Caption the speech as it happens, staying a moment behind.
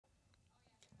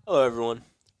Hello, everyone.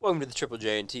 Welcome to the Triple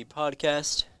J and T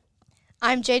podcast.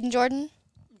 I'm Jaden Jordan.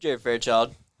 I'm Jared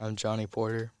Fairchild. I'm Johnny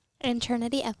Porter. And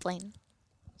Trinity Epling.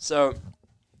 So,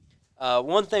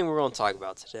 one thing we're going to talk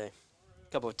about today,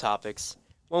 a couple of topics.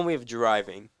 One, we have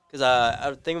driving. Because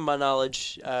I think of my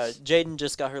knowledge, Jaden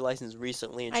just got her license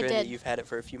recently, and I Trinity, did. you've had it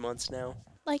for a few months now.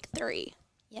 Like 3.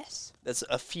 Yes. That's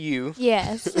a few.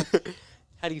 Yes.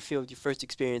 How do you feel with your first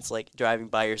experience, like, driving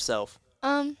by yourself?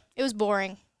 It was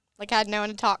boring. Like, I had no one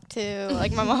to talk to.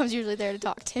 Like, my mom's usually there to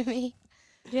talk to me.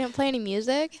 You didn't play any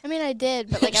music? I mean, I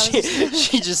did, but, like, I was...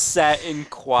 she just sat in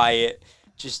quiet,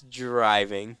 just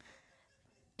driving.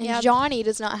 And Yeah. Johnny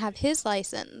does not have his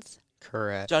license.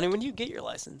 Correct. Johnny, when do you get your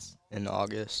license? In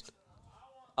August.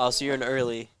 Oh, so you're an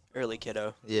early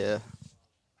kiddo. Yeah.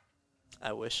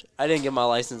 I wish. I didn't get my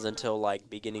license until, like,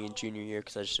 beginning of junior year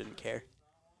because I just didn't care.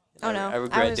 And Oh, no. I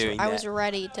regret doing that. I was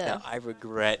ready to... No, I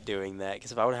regret doing that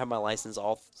because if I would have had my license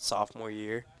all sophomore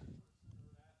year,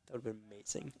 that would have been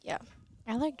amazing.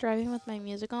 I like driving with my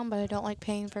music on, but I don't like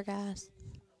paying for gas.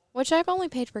 Which I've only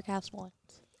paid for gas once.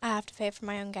 I have to pay for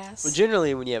my own gas. Well,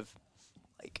 generally, when you have,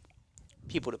 like,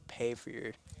 people to pay for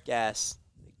your gas,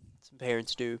 like, some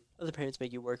parents do. Other parents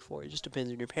make you work for it. It just depends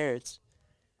on your parents.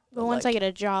 But once like, I get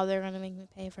a job, they're going to make me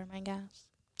pay for my gas.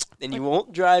 then you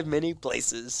won't drive many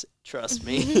places. Trust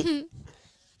me.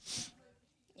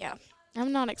 Yeah.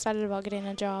 I'm not excited about getting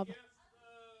a job.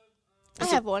 I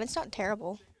have one. It's not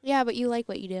terrible. Yeah, but you like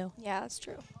what you do. Yeah, that's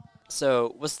true.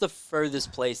 So, what's the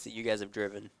furthest place that you guys have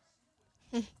driven?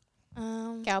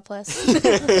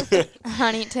 Galpless.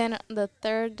 Huntington, the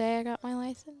third day I got my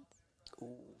license.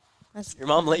 That's, Your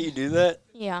mom let you do that?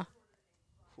 yeah.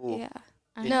 Cool.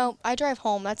 Yeah. No, I drive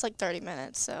home. That's like 30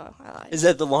 minutes, so I like Is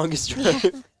that the longest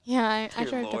drive? Yeah, I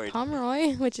Dear drove Lord. to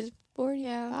Pomeroy, which is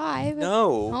 45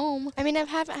 No. home. I mean, I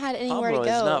haven't had anywhere Pomeroy to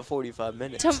is go. not 45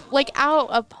 minutes. To, like, out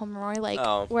of Pomeroy, like,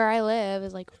 Oh. where I live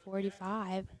is, like,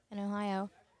 45 in Ohio.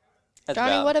 That's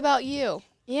Johnny, about- what about you?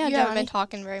 Yeah, You haven't Johnny. been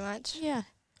talking very much. Yeah.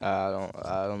 I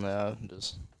don't know.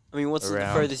 Just I mean, what's the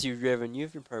around. furthest you've driven? You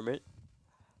have your permit.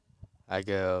 I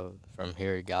go from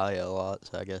here to Gallia a lot,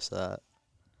 so I guess that.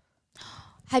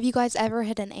 Have you guys ever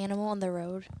hit an animal on the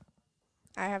road?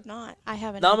 I have not. I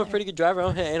haven't. No, I'm a either. pretty good driver. I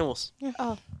don't hit animals.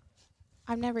 Oh.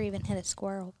 I've never even hit a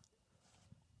squirrel.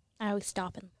 I always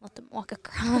stop and let them walk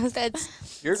across.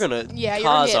 That's You're gonna Yeah, you're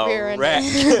cause gonna get a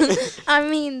rear-ended. wreck. I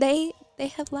mean, they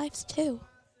have lives, too.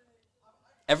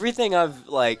 Everything I've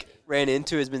like ran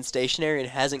into has been stationary and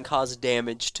hasn't caused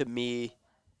damage to me,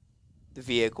 the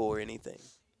vehicle, or anything.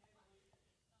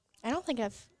 I don't think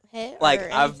I've hit. Like or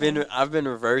I've been anything.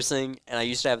 reversing, and I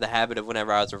used to have the habit of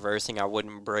whenever I was reversing, I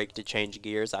wouldn't brake to change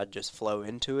gears. I'd just flow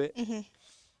into it, Mhm.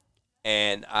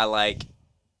 and I like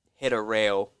hit a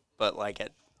rail, but like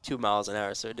at 2 miles an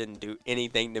hour, so it didn't do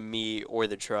anything to me or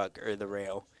the truck or the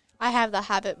rail. I have the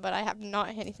habit, but I have not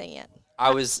hit anything yet. I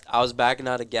was backing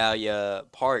out of Gallia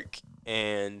Park,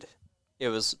 and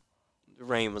the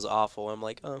rain was awful. I'm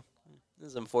like, oh, this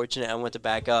is unfortunate. I went to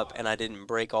back up, and I didn't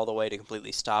brake all the way to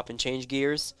completely stop and change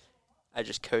gears. I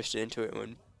just coasted into it and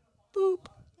went, boop.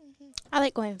 I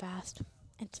like going fast.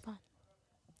 It's fun.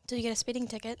 Did you get a speeding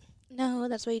ticket? No,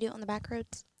 that's what you do on the back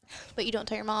roads. But you don't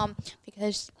tell your mom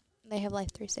because they have Life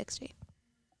 360.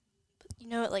 You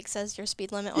know it like says your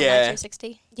speed limit on Yeah.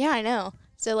 960. Yeah, I know.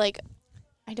 So, like,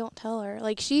 I don't tell her.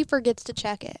 Like, she forgets to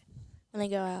check it when they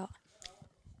go out.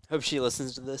 Hope she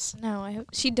listens to this. No, I hope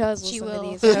she does She listen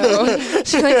will. to these. So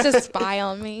she likes to spy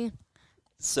on me.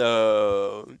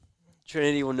 So,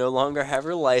 Trinity will no longer have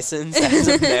her license as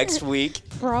of next week.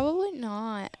 Probably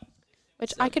not.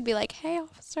 Which I So- could be like, hey,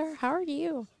 officer, how are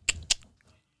you?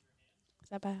 Is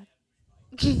that bad?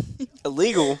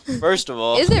 Illegal, first of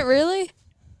all. Is it really?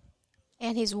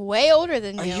 And he's way older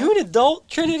than Are you. you an adult,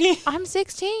 Trinity? I'm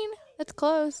 16. That's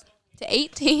close to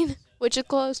 18, which is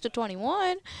close to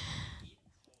 21.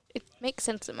 It makes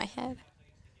sense in my head.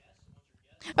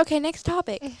 Okay, next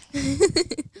topic.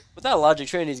 With that logic,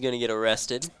 Trinity's going to get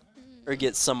arrested. Or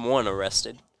get someone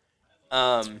arrested.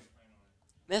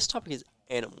 Next topic is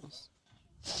animals.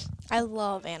 I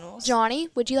love animals. Johnny,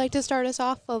 would you like to start us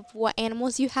off of what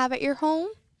animals you have at your home?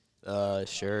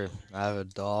 Sure. I have a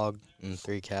dog and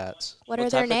 3 cats. What What are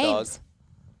their type of dog? names?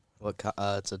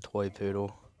 It's a toy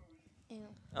poodle.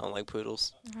 I don't like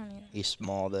poodles. He's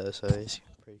small though, so he's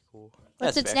pretty cool.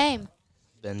 What's That's its fair. name?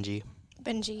 Benji.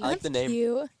 Benji. I like the That's name.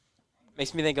 cute.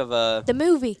 Makes me think of The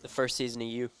movie. the first season of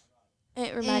You.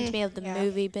 It reminds Mm, me of the yeah.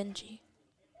 movie Benji.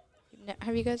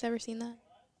 Have you guys ever seen that?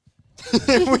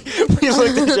 we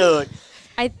looked at each other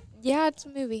like, Yeah, it's a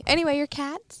movie. Anyway, your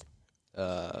cats.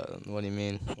 What do you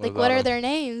mean? Like, about what are 'em? their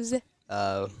names?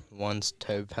 One's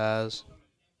Topaz.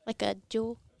 Like a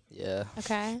jewel. Yeah.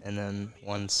 Okay. And then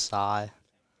one's Psy,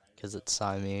 because it's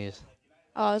Siamese.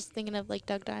 Oh, I was thinking of like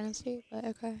Duck Dynasty, but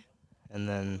okay. And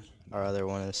then our other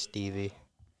one is Stevie.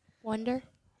 Wonder.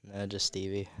 No, just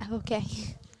Stevie. Okay.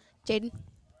 Jaden.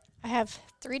 I have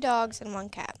 3 dogs and 1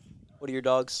 cat. What are your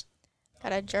dogs?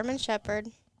 Got a German Shepherd,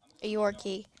 a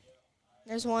Yorkie.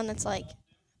 There's one that's like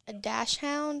a Dash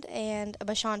Hound and a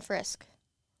Bashan Frisk.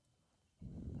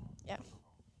 Yeah.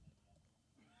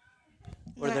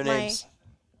 What are their My- names?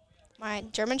 My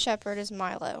German Shepherd is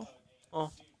Milo.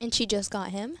 And she just got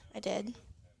him. I did.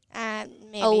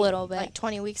 Maybe A little bit. like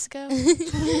 20 weeks ago.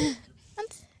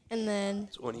 And then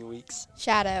 20 weeks.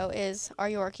 Shadow is our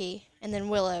Yorkie, and then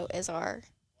Willow is our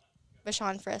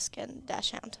Bashan Frisk and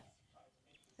Dash Hound.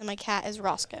 And my cat is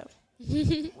Roscoe.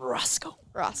 Roscoe.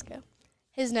 Roscoe.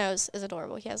 His nose is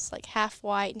adorable. He has like half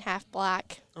white and half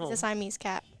black. He's Oh. a Siamese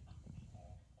cat.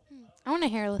 I want a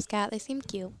hairless cat. They seem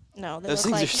cute. No, they Those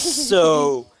look things like are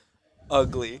so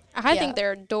ugly. I Yeah. think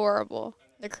they're adorable.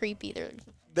 they're creepy.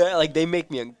 They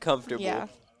make me uncomfortable. Yeah. All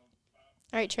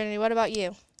right, Trinity. What about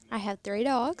you? I have 3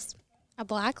 dogs, a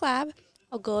black lab,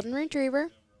 a golden retriever,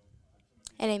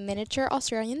 and a miniature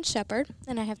Australian shepherd.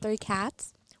 And I have 3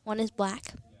 cats. One is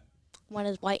black, one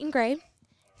is white and gray,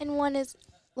 and one is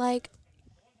like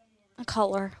a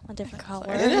different color.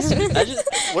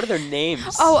 What are their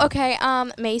names? Oh, okay.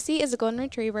 Macy is a golden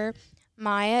retriever.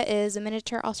 Maya is a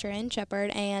miniature Australian shepherd,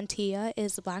 and Tia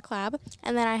is a black lab.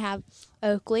 And then I have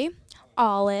Oakley,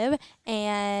 Olive,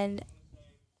 and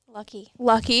Lucky,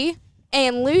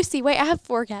 and Lucy. Wait, I have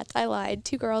 4 cats. I lied.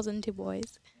 2 girls and 2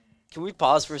 boys. Can we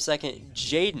pause for a second?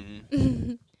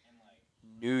 Jaden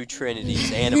knew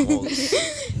Trinity's animals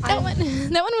That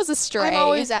one was a stray. I'm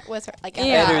always at with her. Like, at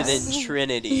Yeah. better her than house.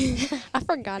 Trinity. I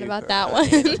forgot knew about her that own one.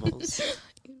 animals.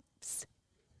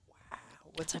 Wow.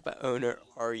 What type of owner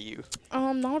are you?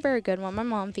 Not a very good one. My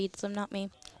mom feeds them, not me.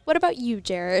 What about you,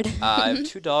 Jared? I have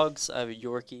 2 dogs. I have a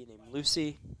Yorkie named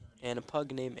Lucy and a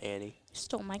pug named Annie.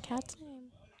 Stole my cat's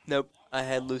name. Nope. I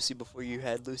had Lucy before you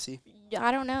had Lucy.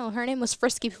 I don't know. Her name was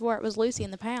Frisky before it was Lucy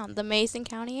in the pound. The Mason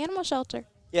County Animal Shelter.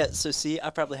 Yeah, so see, I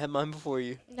probably had mine before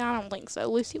you. No, I don't think so.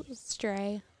 Lucy was a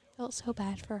stray. Felt so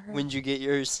bad for her. When did you get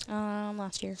yours?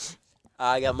 Last year.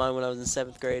 I got mine when I was in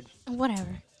 7th grade.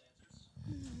 Whatever.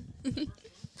 All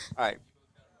right.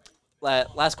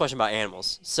 Last question about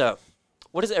animals. So,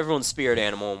 what is everyone's spirit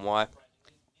animal and why?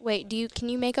 Wait, can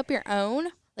you make up your own?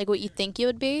 Like what you think you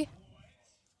would be?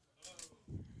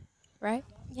 Right?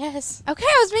 Yes. Okay,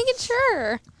 I was making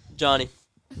sure. Johnny,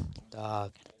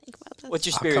 Dog. Think about this. what's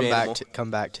your I'll spirit animal? come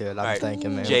back to it. I'm All right,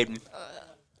 thinking, man. Jaden.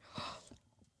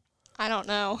 I don't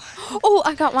know. Oh,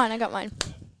 I got mine.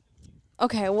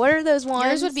 Okay, what are those ones?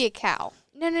 Yours would be a cow.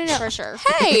 No. For sure.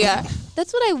 Hey,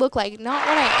 that's what I look like, not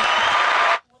what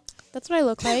I. That's what I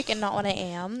look like, and not what I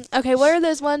am. Okay, what are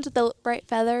those ones with the bright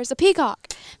feathers? A peacock,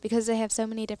 because they have so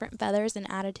many different feathers and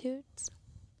attitudes.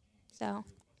 So,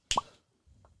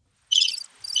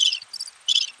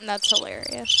 that's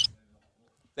hilarious.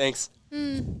 Thanks.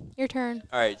 Your turn.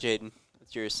 All right, Jaden.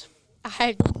 What's yours?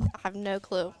 I have no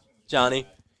clue. Johnny.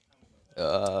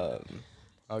 I'll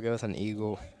go with an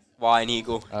eagle. Why an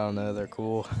eagle? I don't know. They're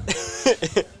cool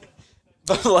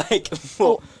But like,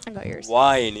 well, I got yours.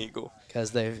 why an eagle?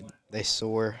 because they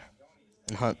soar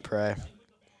and hunt prey.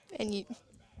 And you.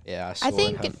 Yeah, I soar think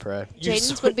and hunt prey. You Jaden's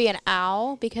sort- would be an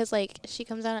owl because like she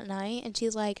comes out at night and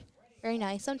she's like very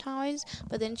nice sometimes,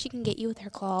 but then she can get you with her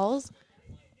claws.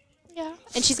 Yeah.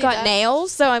 And she's see got that.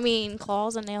 nails, so I mean,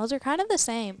 claws and nails are kind of the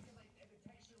same.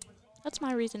 That's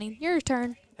my reasoning. Your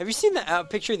turn. Have you seen the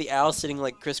picture of the owl sitting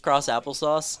like crisscross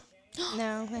applesauce?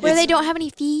 No. Where they don't have any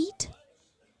feet?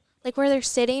 Like where they're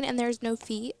sitting and there's no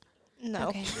feet? No.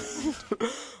 Okay.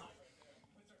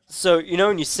 So you know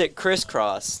when you sit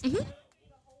crisscross,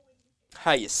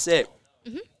 how you sit.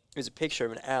 There's a picture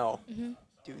of an owl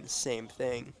doing the same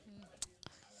thing.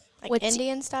 Like What's-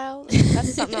 Indian style.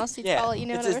 That's something else you'd Yeah, call it. You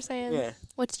know it's what a- we're saying? Yeah.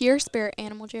 What's your spirit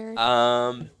animal, Jared?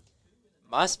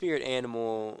 My spirit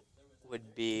animal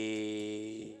would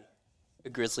be a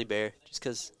grizzly bear, just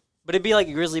 'cause. But it'd be like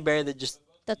a grizzly bear that just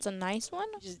That's a nice one.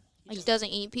 just Like doesn't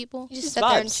eat people. You just Just sit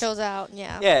there and vibes. chills out.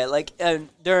 Yeah. yeah, like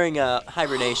during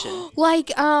hibernation.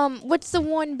 Like what's the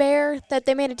one bear that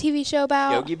they made a TV show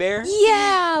about? Yogi Bear.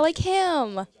 Yeah, like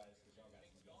him.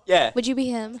 Yeah, Would you be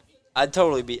him? I'd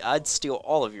steal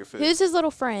all of your food. Who's his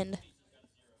little friend?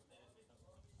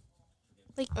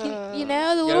 Like you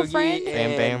know the little Yogi friend. Bam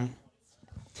and- Bam.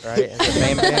 Right? Is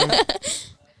it Bam Bam?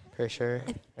 Pretty sure.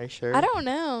 Are you sure? I don't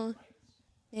know.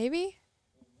 Maybe.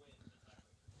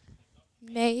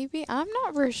 Maybe I'm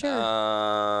not for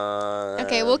sure.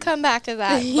 Okay, we'll come back to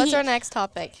that. What's our next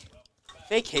topic?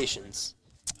 Vacations.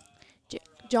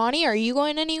 Johnny, are you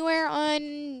going anywhere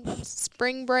on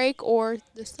spring break or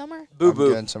the summer? Boo I'm Boo.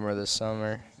 going somewhere this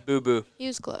summer. Boo Boo. He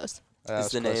was close. That Is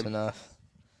was the close name. enough.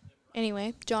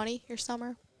 Anyway, Johnny, your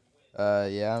summer.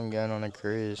 Yeah, I'm going on a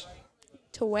cruise.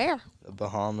 To where? The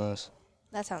Bahamas.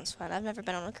 That sounds fun. I've never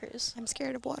been on a cruise. I'm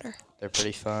scared of water. They're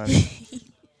pretty fun.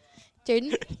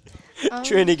 Jaden?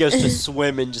 Trinity goes to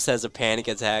swim and just has a panic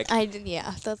attack.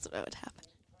 Yeah, that's what would happen.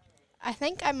 I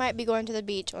think I might be going to the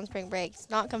beach on spring break. It's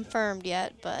not confirmed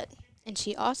yet, but And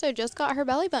she also just got her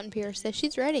belly button pierced, so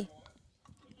she's ready.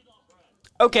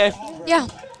 Okay. Yeah,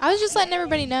 I was just letting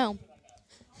everybody know.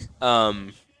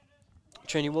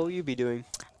 Trinity, what will you be doing?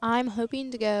 I'm hoping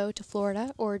to go to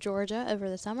Florida or Georgia over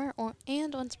the summer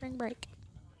and on spring break.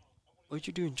 What'd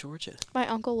you do in Georgia? My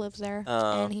uncle lives there,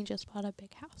 Oh. and he just bought a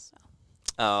big house. So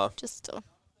Oh, just he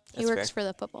That's works fair. for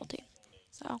the football team.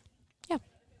 So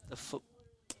the football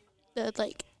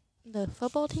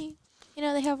team,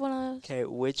 they have one of those, okay,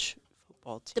 which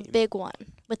football team? the big one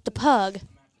with the pug.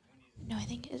 No,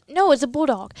 it's a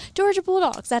bulldog. Georgia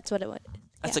Bulldogs. That's what it was.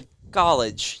 That's a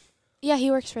college. Yeah, he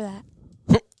works for that.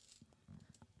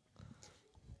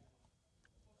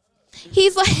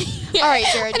 He's like, all right,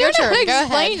 Jared, I your don't know how turn. to Go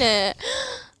explain ahead. it.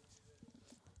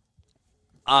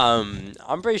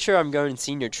 I'm pretty sure I'm going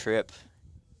senior trip.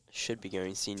 Should be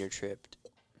going senior trip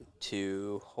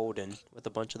to Holden with a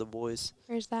bunch of the boys.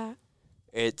 Where's that?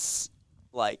 It's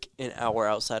like an hour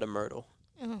outside of Myrtle.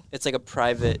 Oh. It's like a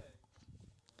private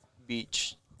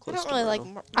beach I close don't to really like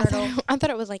Myrtle. Myrtle. I thought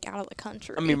it was like out of the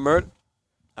country. I mean, Myrtle.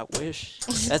 I wish.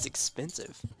 That's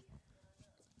expensive.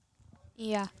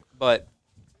 Yeah. But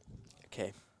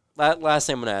okay, last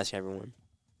thing I'm gonna ask everyone: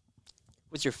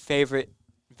 what's your favorite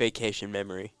vacation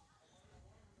memory?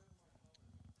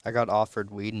 I got offered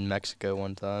weed in Mexico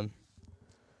one time.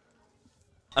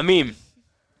 I mean,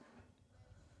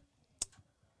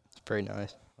 It's pretty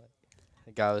nice.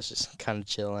 The guy was just kind of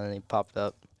chilling, and he popped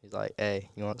up. He's like, "Hey,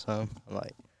 you want some?" I'm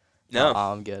like, no.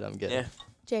 "Nah, I'm good. I'm good." Yeah.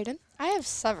 Jaden? I have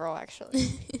several actually.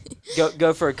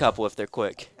 Go for a couple if they're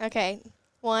quick. Okay,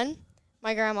 one,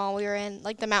 my grandma. We were in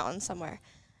like the mountains somewhere,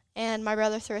 and my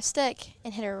brother threw a stick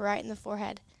and hit her right in the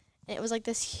forehead, and it was like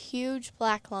this huge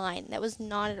black line that was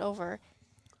knotted over.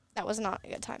 That was not a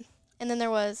good time. And then I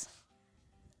was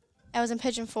in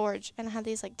Pigeon Forge, and I had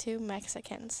these like two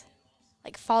Mexicans,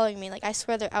 like following me. Like I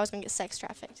swear that I was gonna get sex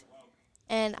trafficked,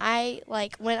 and I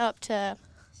like went up to,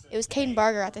 it was Caden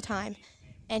Barger at the time,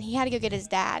 and he had to go get his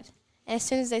dad. And as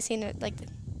soon as they seen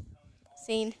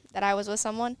that I was with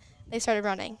someone, they started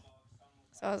running.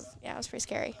 So it was pretty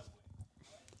scary.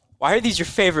 Why are these your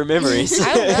favorite memories?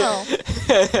 I don't know.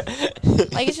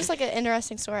 Like it's just like an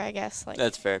interesting story, I guess. Like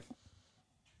That's fair.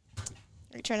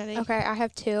 Trinity. Okay, I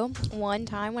have two. One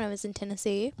time when I was in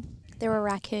Tennessee, there were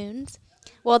raccoons.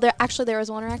 Well, there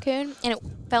was one raccoon, and it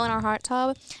fell in our hot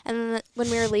tub. And then when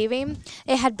we were leaving,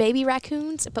 it had baby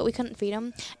raccoons, but we couldn't feed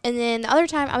them. And then the other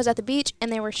time, I was at the beach,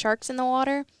 and there were sharks in the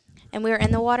water. And we were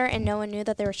in the water, and no one knew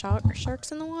that there were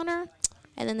sharks in the water.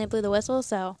 And then they blew the whistle.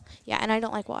 So, yeah, and I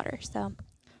don't like water. So,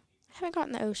 I haven't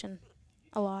gotten the ocean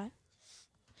a lot.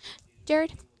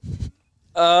 Jared?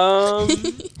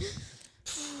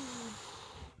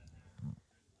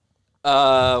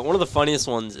 One of the funniest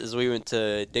ones is we went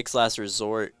to Dick's Last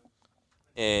Resort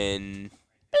in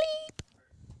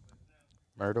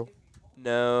Myrtle.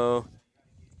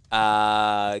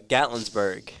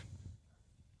 Gatlinburg,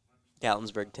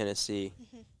 Tennessee,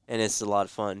 and it's a lot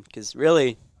of fun because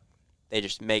really, they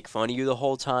just make fun of you the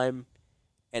whole time,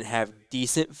 and have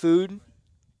decent food,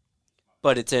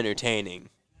 but it's entertaining.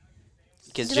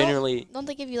 Because generally, Don't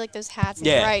they give you like those hats?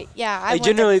 Yeah. Right. Yeah. I like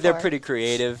generally they're pretty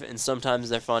creative, and sometimes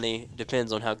they're funny.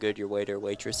 Depends on how good your waiter or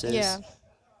waitress is. Yeah.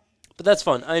 But that's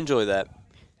fun. I enjoy that.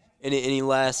 Any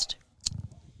last?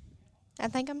 I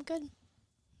think I'm good.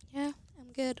 Yeah,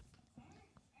 I'm good.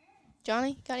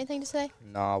 Johnny, got anything to say?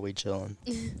 Nah, we chilling.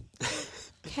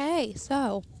 Okay,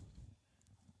 so.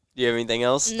 Do you have anything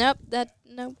else? Nope,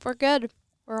 we're good.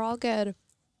 We're all good.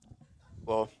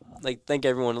 Well, thank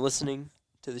everyone for listening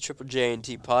to the Triple J and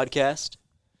T podcast.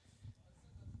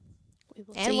 We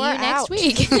will And see you we're next out.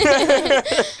 week.